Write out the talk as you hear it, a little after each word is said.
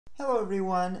Hello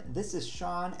everyone, this is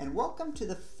Sean and welcome to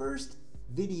the first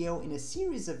video in a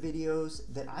series of videos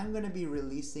that I'm going to be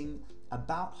releasing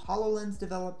about HoloLens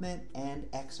development and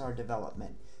XR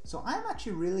development. So I'm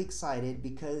actually really excited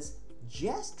because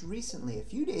just recently, a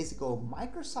few days ago,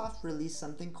 Microsoft released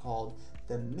something called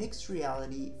the Mixed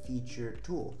Reality Feature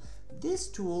Tool. This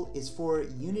tool is for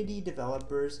Unity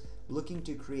developers looking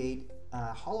to create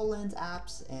HoloLens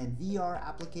apps and VR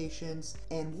applications,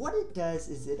 and what it does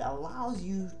is it allows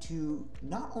you to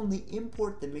not only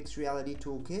import the Mixed Reality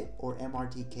Toolkit or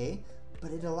MRTK,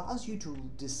 but it allows you to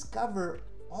discover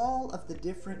all of the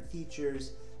different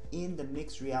features in the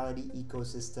mixed reality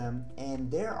ecosystem,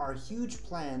 and there are huge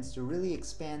plans to really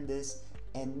expand this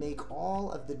and make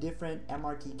all of the different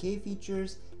MRTK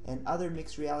features and other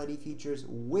mixed reality features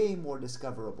way more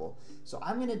discoverable. So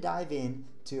I'm going to dive in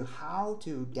to how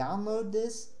to download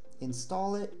this,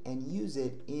 install it, and use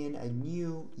it in a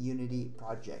new Unity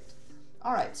project.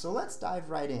 Alright, so let's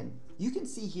dive right in. You can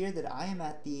see here that I am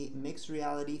at the Mixed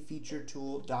Reality Feature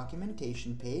Tool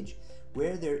documentation page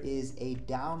where there is a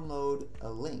download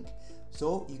link.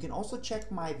 So you can also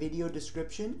check my video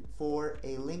description for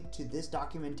a link to this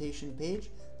documentation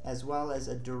page as well as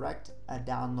a direct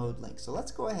download link. So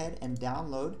let's go ahead and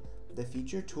download the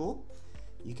feature tool.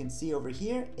 You can see over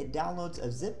here it downloads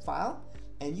a zip file,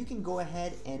 and you can go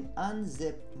ahead and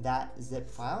unzip that zip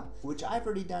file, which I've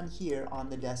already done here on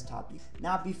the desktop.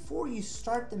 Now, before you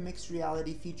start the Mixed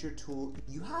Reality Feature Tool,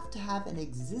 you have to have an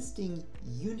existing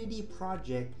Unity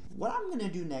project. What I'm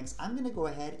gonna do next, I'm gonna go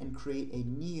ahead and create a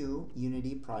new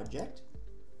Unity project.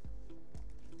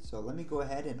 So let me go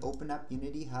ahead and open up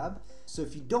Unity Hub. So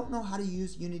if you don't know how to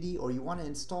use Unity or you want to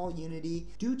install Unity,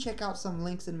 do check out some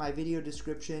links in my video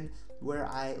description where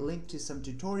I link to some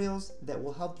tutorials that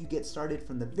will help you get started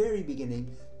from the very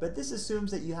beginning. But this assumes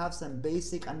that you have some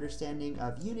basic understanding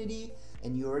of Unity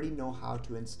and you already know how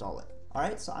to install it.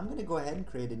 Alright, so I'm going to go ahead and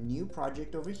create a new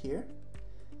project over here.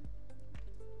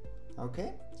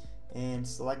 Okay. And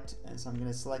select, so I'm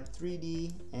going to select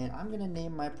 3D and I'm going to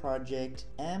name my project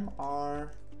MR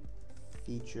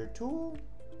Feature Tool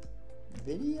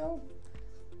Video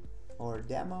or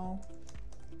Demo.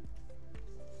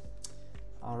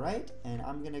 Alright, and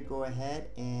I'm going to go ahead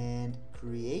and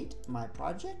create my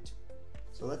project.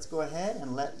 So let's go ahead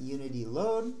and let Unity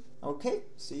load. Okay,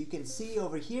 so you can see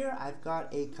over here I've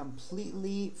got a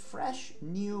completely fresh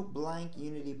new blank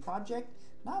Unity project.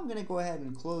 Now I'm going to go ahead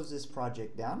and close this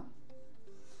project down.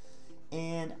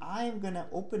 And I'm going to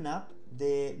open up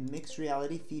the Mixed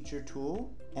Reality Feature Tool,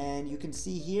 and you can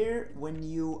see here when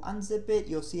you unzip it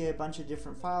you'll see a bunch of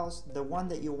different files. The one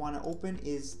that you'll want to open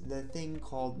is the thing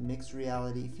called Mixed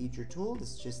Reality Feature Tool.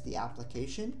 This is just the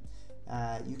application.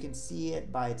 You can see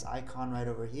it by its icon right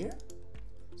over here.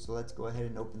 So let's go ahead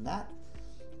and open that.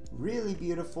 Really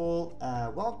beautiful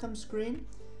welcome screen.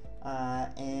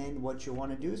 And what you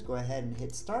want to do is go ahead and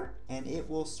hit start, and it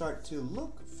will start to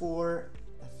look for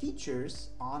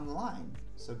features online.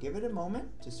 So give it a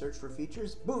moment to search for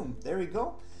features. Boom, there we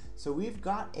go. So we've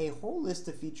got a whole list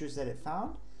of features that it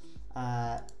found.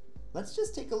 Let's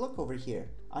just take a look over here.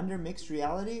 Under mixed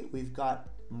reality, we've got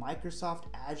Microsoft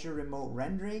Azure Remote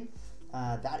Rendering.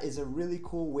 That is a really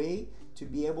cool way to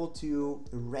be able to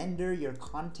render your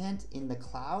content in the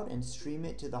cloud and stream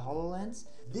it to the HoloLens.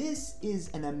 This is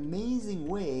an amazing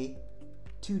way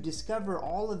to discover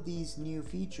all of these new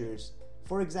features.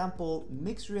 For example,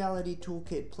 Mixed Reality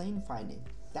Toolkit Plane Finding.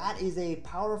 That is a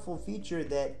powerful feature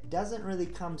that doesn't really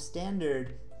come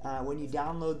standard when you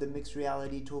download the Mixed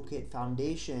Reality Toolkit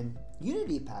Foundation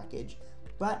Unity package,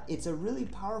 but it's a really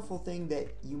powerful thing that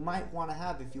you might want to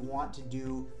have if you want to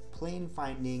do plane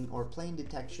finding or plane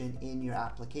detection in your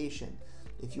application.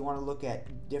 If you want to look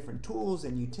at different tools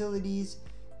and utilities,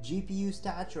 GPU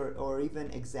stats, or even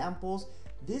examples,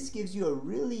 this gives you a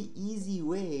really easy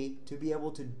way to be able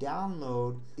to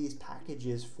download these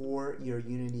packages for your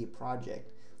Unity project.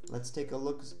 Let's take a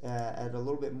look at a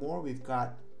little bit more. We've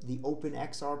got the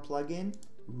OpenXR plugin,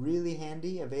 really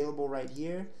handy, available right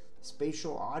here.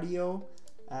 Spatial audio,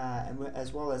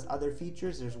 as well as other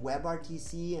features. There's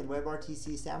WebRTC and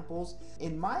WebRTC samples.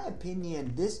 In my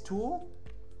opinion, this tool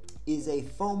is a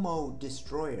FOMO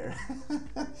destroyer,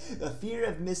 a fear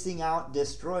of missing out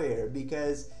destroyer,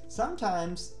 because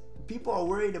sometimes people are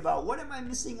worried about, what am I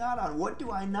missing out on? What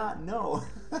do I not know?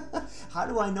 How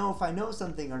do I know if I know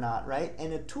something or not, right?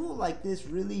 And a tool like this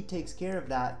really takes care of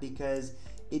that because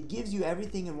it gives you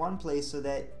everything in one place so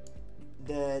that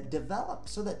the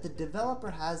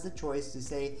developer has the choice to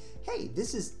say, hey,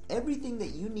 this is everything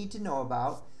that you need to know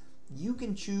about you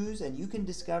can choose and you can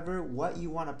discover what you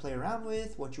want to play around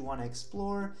with, what you want to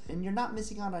explore, and you're not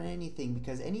missing out on anything,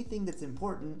 because anything that's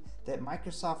important that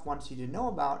Microsoft wants you to know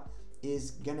about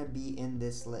is gonna be in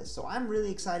this list. So I'm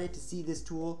really excited to see this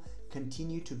tool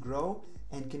continue to grow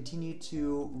and continue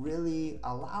to really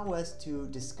allow us to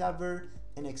discover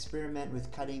and experiment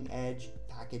with cutting edge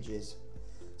packages.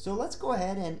 So let's go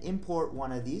ahead and import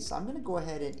one of these. So I'm gonna go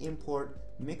ahead and import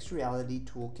Mixed Reality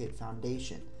Toolkit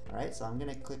Foundation. All right, so I'm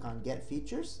gonna click on Get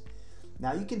Features.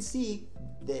 Now you can see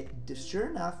that sure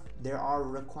enough, there are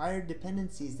required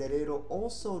dependencies that it'll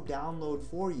also download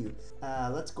for you.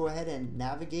 Let's go ahead and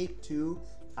navigate to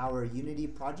our Unity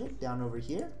project down over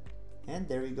here. And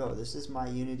there we go. This is my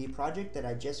Unity project that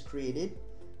I just created.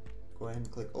 Go ahead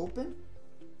and click Open.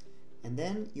 And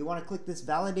then you want to click this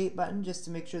Validate button just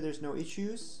to make sure there's no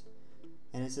issues.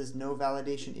 And it says no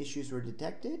validation issues were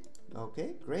detected.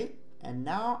 Okay, great. And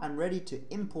now I'm ready to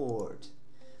import.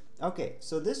 Okay,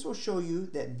 so this will show you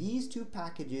that these two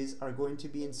packages are going to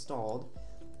be installed,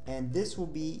 and this will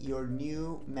be your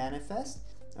new manifest.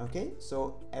 Okay,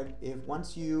 so if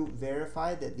once you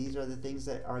verify that these are the things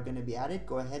that are going to be added,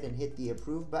 go ahead and hit the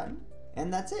approve button,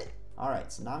 and that's it. All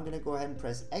right, so now I'm going to go ahead and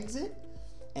press exit,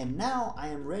 and now I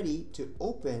am ready to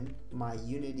open my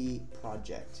Unity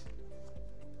project.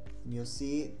 And you'll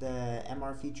see the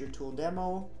MR Feature Tool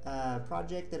Demo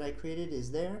project that I created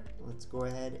is there. Let's go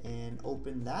ahead and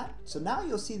open that. So now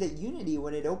you'll see that Unity,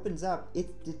 when it opens up,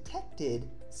 it detected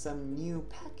some new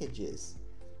packages.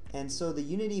 And so the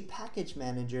Unity Package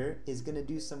Manager is going to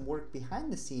do some work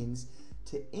behind the scenes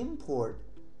to import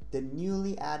the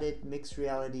newly added Mixed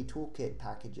Reality Toolkit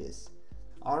packages.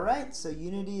 All right, so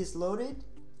Unity is loaded,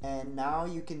 and now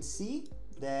you can see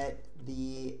that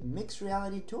the Mixed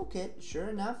Reality Toolkit, sure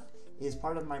enough, is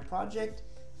part of my project,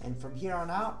 and from here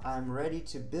on out I'm ready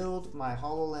to build my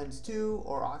HoloLens 2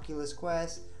 or Oculus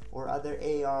Quest or other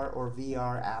AR or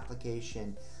VR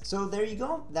application. So there you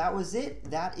go, that was it.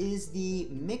 That is the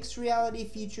Mixed Reality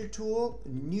Feature Tool,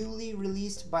 newly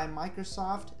released by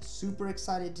Microsoft. Super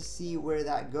excited to see where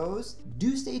that goes.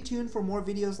 Do stay tuned for more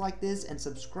videos like this, and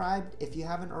subscribe if you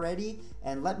haven't already,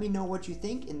 and let me know what you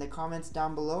think in the comments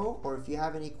down below, or if you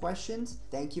have any questions.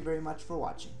 Thank you very much for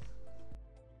watching.